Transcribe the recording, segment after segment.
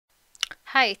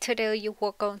Hi, today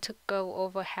we're going to go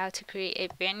over how to create a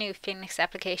brand new Phoenix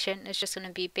application. It's just going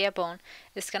to be bare bone.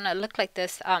 It's going to look like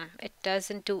this. It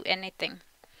doesn't do anything.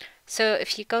 So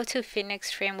if you go to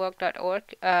phoenixframework.org,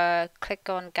 click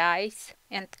on guides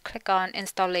and click on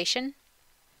installation.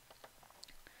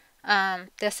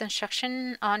 There's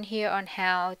instruction on here on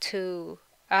how to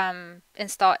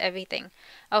install everything.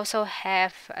 I also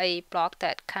have a blog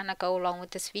that kind of go along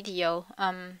with this video.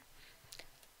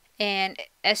 And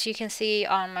as you can see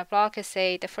on my blog, it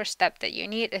say the first step that you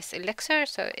need is Elixir.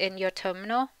 So in your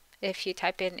terminal, if you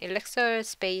type in Elixir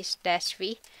space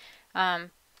 -v,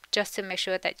 just to make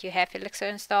sure that you have Elixir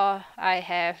installed, I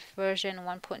have version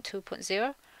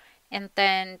 1.2.0, and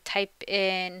then type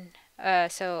in,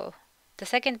 so the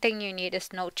second thing you need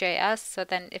is Node.js. So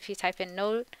then if you type in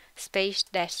Node space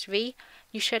 -v,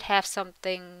 you should have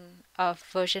something of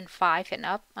version 5 and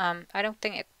up. I don't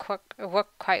think it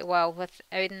worked quite well with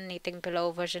anything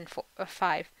below version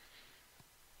 5.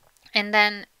 And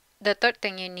then the third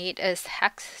thing you need is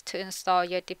hex to install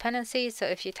your dependency. So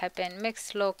if you type in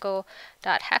mix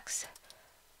local.hex,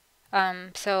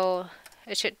 so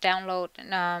it should download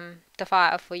the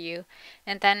file for you.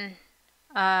 And then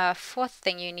fourth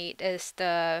thing you need is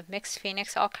the Mix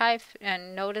Phoenix archive,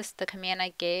 and notice the command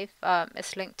I gave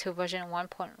is linked to version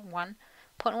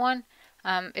 1.1.1.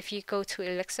 If you go to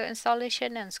Elixir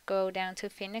installation and scroll down to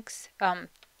Phoenix,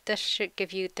 this should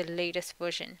give you the latest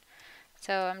version.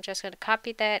 So I'm just going to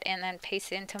copy that and then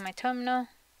paste it into my terminal.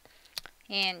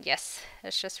 And yes,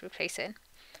 let's just replace it.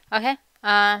 Okay,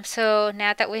 so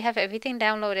now that we have everything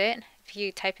downloaded, if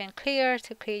you type in clear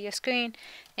to clear your screen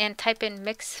and type in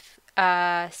mix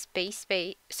space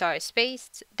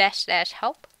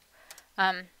 --help,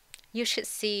 you should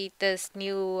see this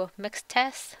new mix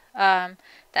test that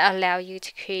allow you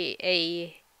to create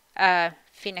a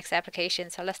Phoenix application.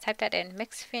 So let's type that in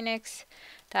mix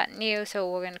phoenix.new. So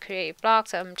we're going to create a blog.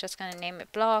 So I'm just going to name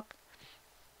it blog.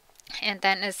 And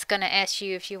then it's going to ask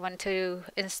you if you want to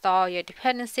install your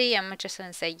dependency. I'm just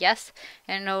going to say yes.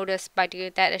 And notice by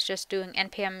doing that, it's just doing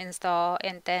npm install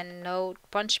and then node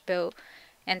branch build.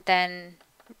 And then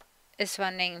it's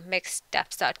running mix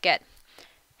deps.get.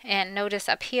 And notice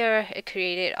up here, it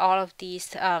created all of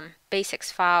these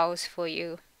basics files for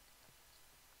you.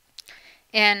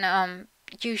 And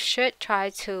you should try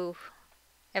to,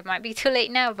 it might be too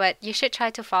late now, but you should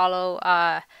try to follow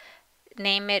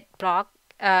name it blog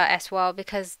as well,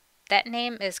 because that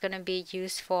name is going to be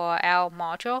used for our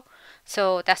module.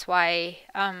 So that's why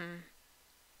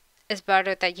it's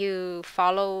better that you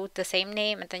follow the same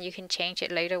name, and then you can change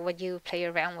it later when you play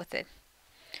around with it.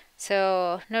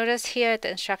 So notice here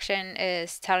the instruction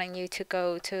is telling you to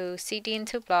go to cd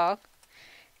into blog,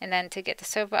 and then to get the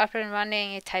server up and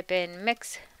running, you type in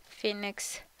mix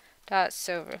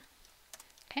phoenix.server.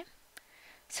 Okay,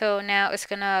 so now it's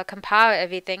gonna compile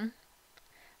everything.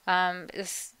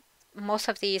 Most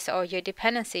of these are your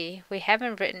dependency. We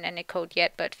haven't written any code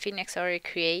yet, but Phoenix already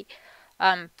create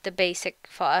the basic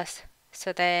for us.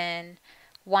 So then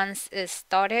once it's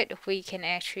started, we can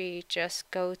actually just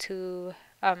go to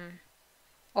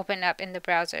open up in the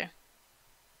browser.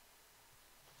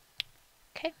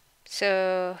 Okay,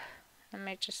 so let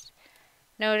me just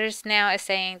notice now it's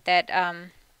saying that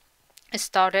it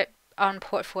started on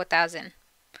port 4000.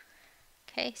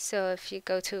 Okay, so if you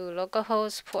go to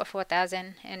localhost port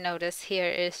 4000, and notice here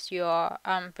is your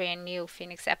brand new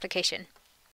Phoenix application.